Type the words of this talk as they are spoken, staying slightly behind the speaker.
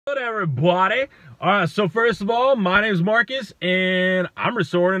Good everybody. Alright, so first of all, my name is Marcus and I'm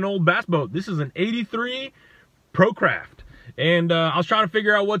restoring an old bass boat. This is an 83 ProCraft. And I was trying to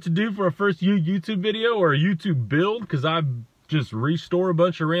figure out what to do for a first YouTube video or a YouTube build because I just restore a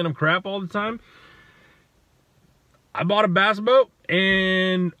bunch of random crap all the time. I bought a bass boat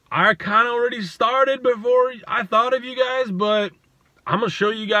and I kind of already started before I thought of you guys, but I'm going to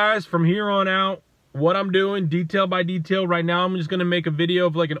show you guys from here on out what I'm doing detail by detail. Right now I'm just going to make a video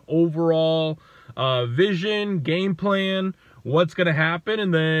of like an overall vision, game plan, what's going to happen,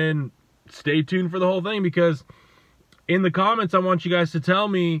 and then stay tuned for the whole thing, because in the comments I want you guys to tell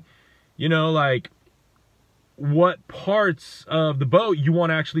me, you know, like what parts of the boat you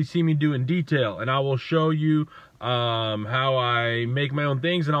want to actually see me do in detail, and I will show you how I make my own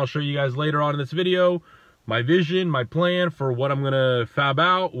things, and I'll show you guys later on in this video my vision, my plan for what I'm gonna fab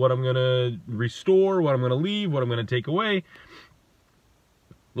out, what I'm gonna restore, what I'm gonna leave, what I'm gonna take away.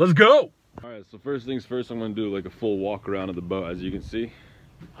 Let's go! Alright, so first things first, I'm gonna do like a full walk around of the boat. As you can see,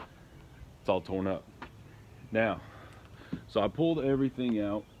 it's all torn up. Now, so I pulled everything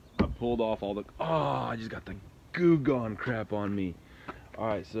out. I pulled off all the, I just got the goo gone crap on me.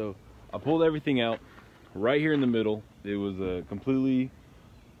 Alright, so I pulled everything out. Right here in the middle, it was a completely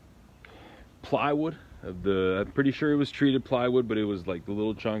plywood. I'm pretty sure it was treated plywood, but it was like the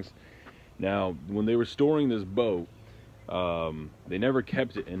little chunks. Now, when they were storing this boat, they never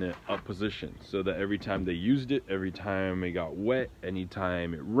kept it in an up position, so that every time they used it, every time it got wet,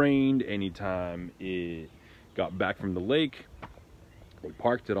 anytime it rained, anytime it got back from the lake, they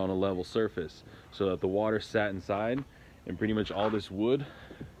parked it on a level surface so that the water sat inside, and pretty much all this wood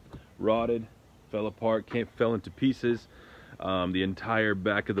rotted, fell apart, fell into pieces. The entire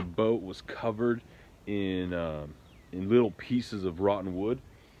back of the boat was covered in little pieces of rotten wood,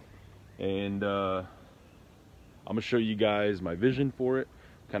 and I'm gonna show you guys my vision for it.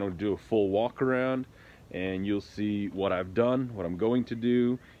 Kind of do a full walk around, and you'll see what I've done, what I'm going to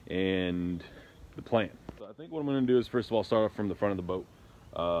do, and the plan. So I think what I'm gonna do is first of all start off from the front of the boat.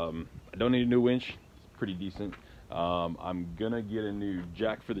 I don't need a new winch, it's pretty decent. I'm gonna get a new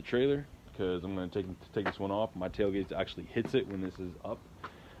jack for the trailer because I'm gonna take this one off. My tailgate actually hits it when this is up.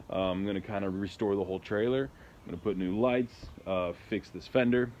 I'm going to kind of restore the whole trailer. I'm going to put new lights, fix this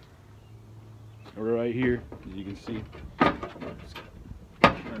fender right here, as you can see. It's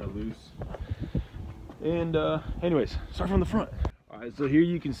kind of loose. And anyways, start from the front. Alright, so here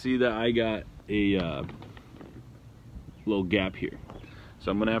you can see that I got a little gap here.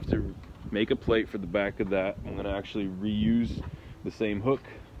 So I'm going to have to make a plate for the back of that. I'm going to actually reuse the same hook.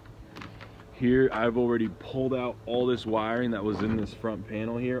 Here I've already pulled out all this wiring that was in this front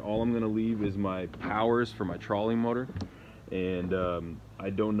panel here. All I'm going to leave is my powers for my trolling motor, and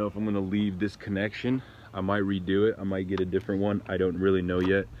I don't know if I'm going to leave this connection. I might redo it, I might get a different one, I don't really know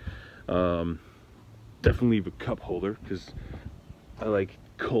yet. Definitely leave a cup holder because I like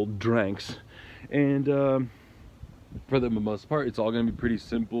cold drinks, and for the most part it's all going to be pretty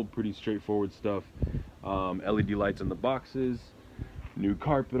simple, pretty straightforward stuff. LED lights in the boxes, new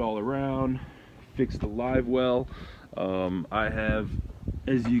carpet all around, fix the live well. I have,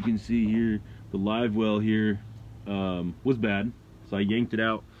 as you can see here, the live well here was bad, so I yanked it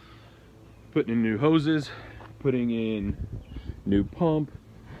out, putting in new hoses, putting in new pump,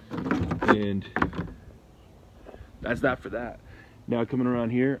 and that's that for that. Now coming around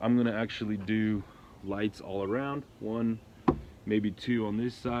here, I'm gonna actually do lights all around, one, maybe two on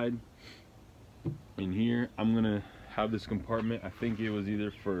this side. In here I'm gonna have this compartment. I think it was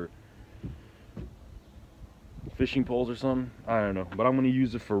either for fishing poles or something, I don't know, but I'm going to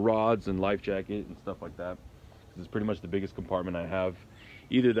use it for rods and life jacket and stuff like that. This is pretty much the biggest compartment I have.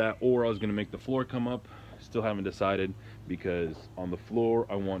 Either that, or I was going to make the floor come up. Still haven't decided, because on the floor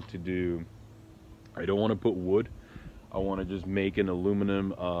I want to do, I don't want to put wood, I want to just make an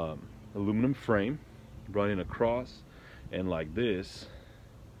aluminum frame running across and like this,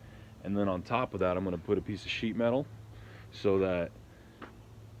 and then on top of that I'm going to put a piece of sheet metal, so that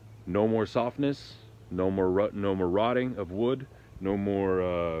no more softness, no more rotting of wood, no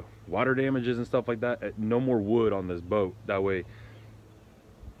more water damages and stuff like that, no more wood on this boat. That way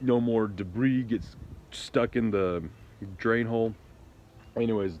no more debris gets stuck in the drain hole.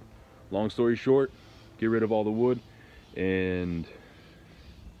 Anyways, long story short, get rid of all the wood and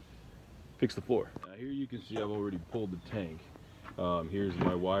fix the floor. Now here you can see I've already pulled the tank. Here's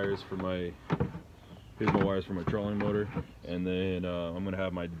my wires for my trolling motor, and then I'm gonna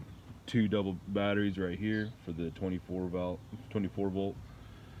have my 2 double batteries right here for the 24 volt.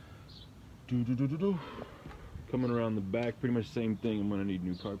 Coming around the back, pretty much the same thing. I'm gonna need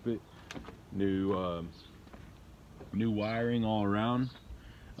new carpet, new wiring all around.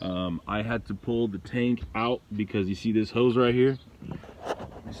 I had to pull the tank out because you see this hose right here.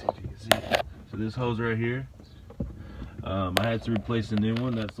 Let me see if you can see. So this hose right here, I had to replace a new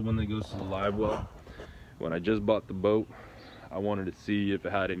one. That's the one that goes to the live well. When I just bought the boat, I wanted to see if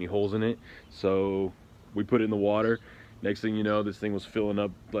it had any holes in it. So we put it in the water. Next thing you know, this thing was filling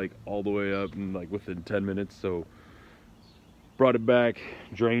up like all the way up and like within 10 minutes. So brought it back,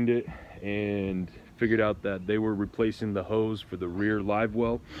 drained it, and figured out that they were replacing the hose for the rear live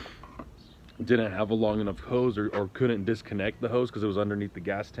well. Didn't have a long enough hose or couldn't disconnect the hose because it was underneath the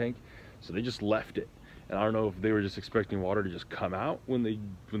gas tank. So they just left it. And I don't know if they were just expecting water to just come out when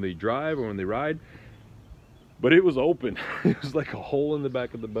they drive or when they ride. But it was open. It was like a hole in the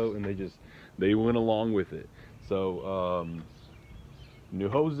back of the boat, and they went along with it. So new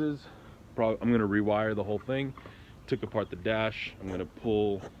hoses. I'm gonna rewire the whole thing. Took apart the dash. I'm gonna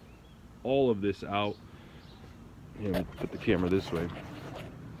pull all of this out. Here, let me put the camera this way.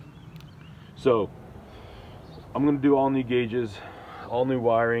 So I'm gonna do all new gauges, all new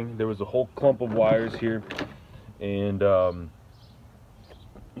wiring. There was a whole clump of wires here, and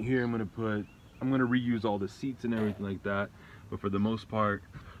here I'm gonna reuse all the seats and everything like that. But for the most part,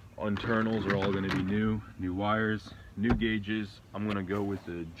 internals are all gonna be new wires, new gauges. I'm gonna go with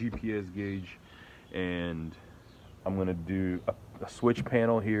the GPS gauge, and I'm gonna do a switch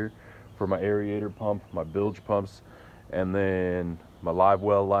panel here for my aerator pump, my bilge pumps, and then my live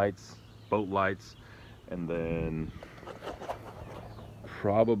well lights, boat lights, and then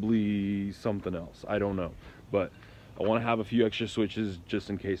probably something else. I don't know, but I want to have a few extra switches just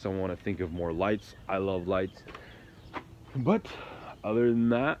in case I want to think of more lights. I love lights. But other than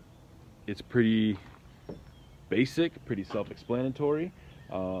that, it's pretty basic, pretty self-explanatory.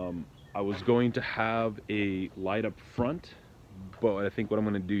 I was going to have a light up front, but I think what I'm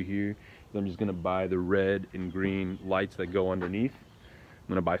going to do here is I'm just going to buy the red and green lights that go underneath. I'm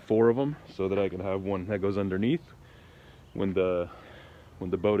going to buy 4 of them so that I can have one that goes underneath when the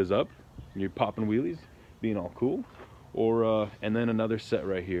boat is up and you're popping wheelies, being all cool. Or and then another set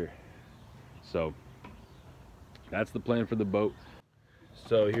right here. So that's the plan for the boat.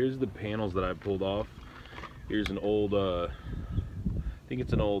 So here's the panels that I pulled off. Here's an old I think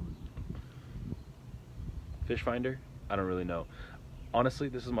it's an old fish finder. I don't really know. Honestly,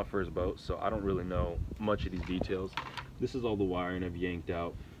 this is my first boat, so I don't really know much of these details. This is all the wiring I've yanked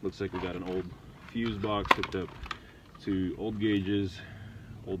out. Looks like we got an old fuse box hooked up to old gauges,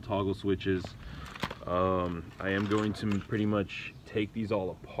 old toggle switches. I am going to pretty much take these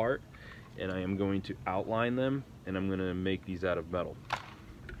all apart, and I am going to outline them, and I'm going to make these out of metal.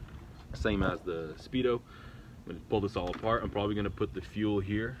 Same as the Speedo. I'm going to pull this all apart. I'm probably going to put the fuel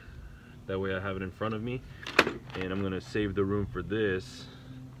here. That way I have it in front of me. And I'm going to save the room for this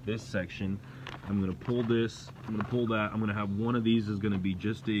section. I'm going to pull this. I'm going to pull that. I'm going to have one of these is going to be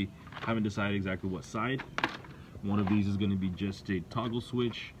just a, I haven't decided exactly what side. One of these is going to be just a toggle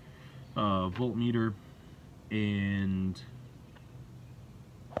switch, voltmeter, and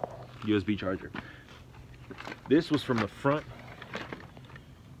USB charger. This was from the front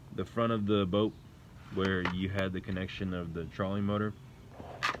of the boat where you had the connection of the trolling motor.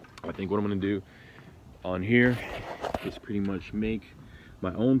 I think what I'm going to do on here is pretty much make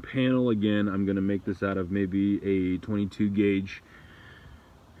my own panel. Again, I'm going to make this out of maybe a 22 gauge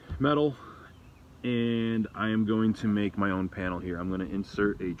metal, and I am going to make my own panel here. I'm going to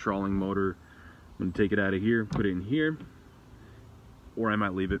insert a trolling motor. I'm going to take it out of here, put it in here, or I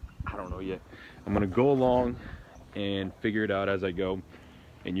might leave it. I don't know yet. I'm going to go along and figure it out as I go,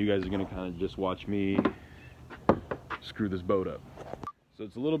 and you guys are going to kind of just watch me screw this boat up. So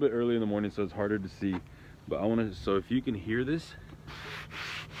it's a little bit early in the morning, so it's harder to see, but I want to, so if you can hear this,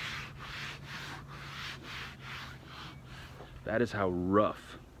 that is how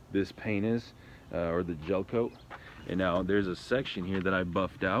rough this paint is, or the gel coat. And now there's a section here that I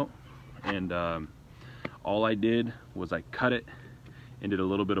buffed out, and all I did was I cut it and did a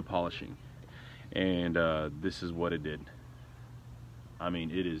little bit of polishing, and this is what it did. I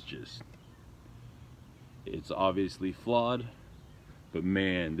mean, it is just, it's obviously flawed, but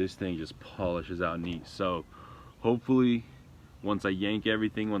man, this thing just polishes out neat. So hopefully once I yank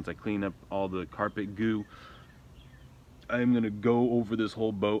everything, once I clean up all the carpet goo, I'm gonna go over this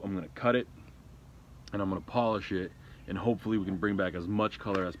whole boat. I'm gonna cut it and I'm gonna polish it, and hopefully we can bring back as much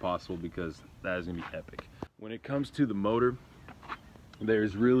color as possible, because that is gonna be epic. When it comes to the motor,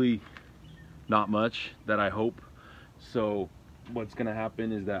 there's really not much that I hope. So what's gonna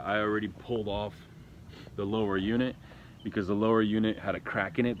happen is that I already pulled off the lower unit, because the lower unit had a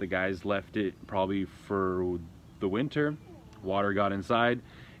crack in it. The guys left it probably for the winter. Water got inside,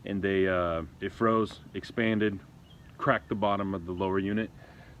 and it froze, expanded, cracked the bottom of the lower unit.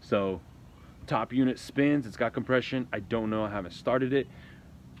 So top unit spins, it's got compression. I don't know, I haven't started it.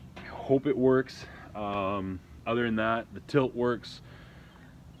 I hope it works. Other than that, the tilt works.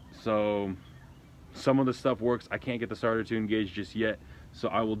 So some of the stuff works. I can't get the starter to engage just yet, so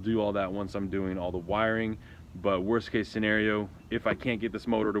I will do all that once I'm doing all the wiring. But worst case scenario, if I can't get this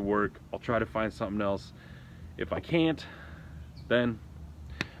motor to work, I'll try to find something else. If I can't, then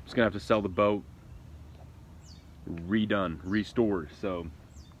I'm just gonna have to sell the boat, redone, restored. So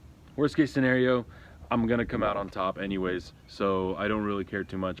worst case scenario, I'm gonna come out on top anyways, so I don't really care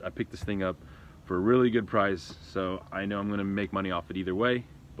too much. I picked this thing up for a really good price, so I know I'm gonna make money off it either way,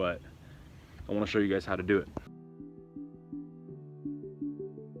 but I want to show you guys how to do it.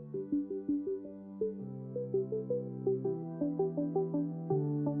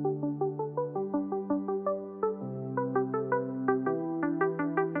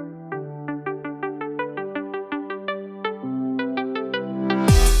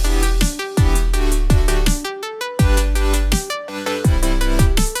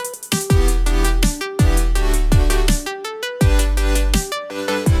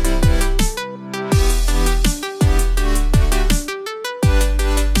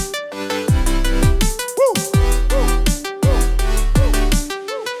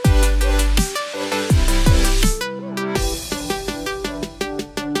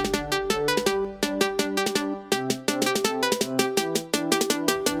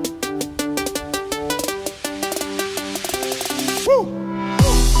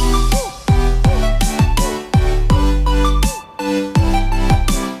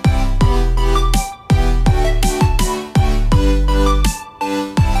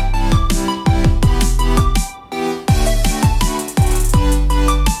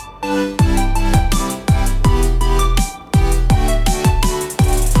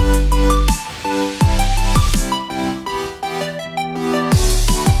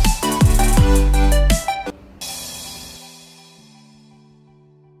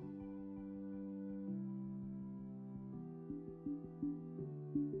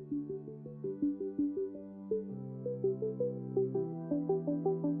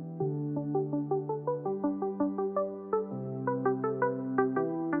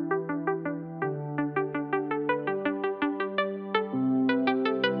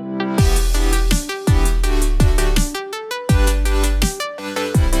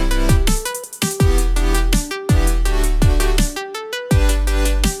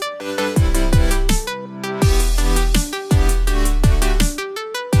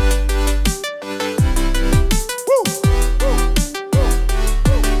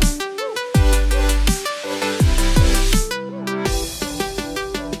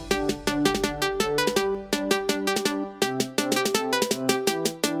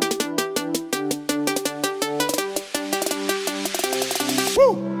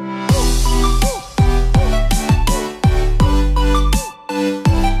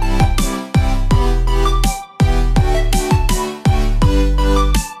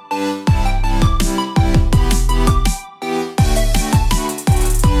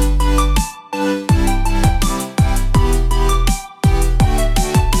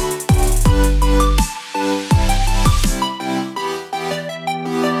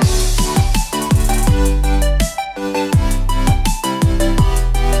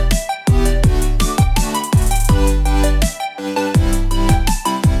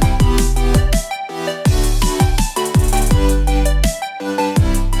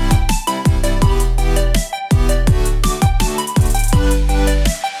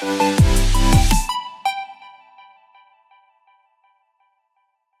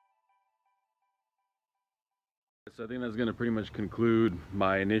 So I think that's going to pretty much conclude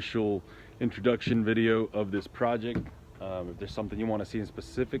my initial introduction video of this project. If there's something you want to see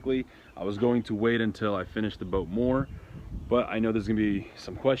specifically, I was going to wait until I finish the boat more, but I know there's going to be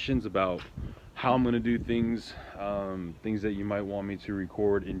some questions about how I'm going to do things, things that you might want me to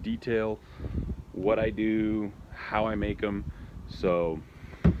record in detail, what I do, how I make them. So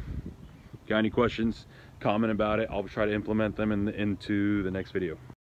got any questions, comment about it. I'll try to implement them into the next video.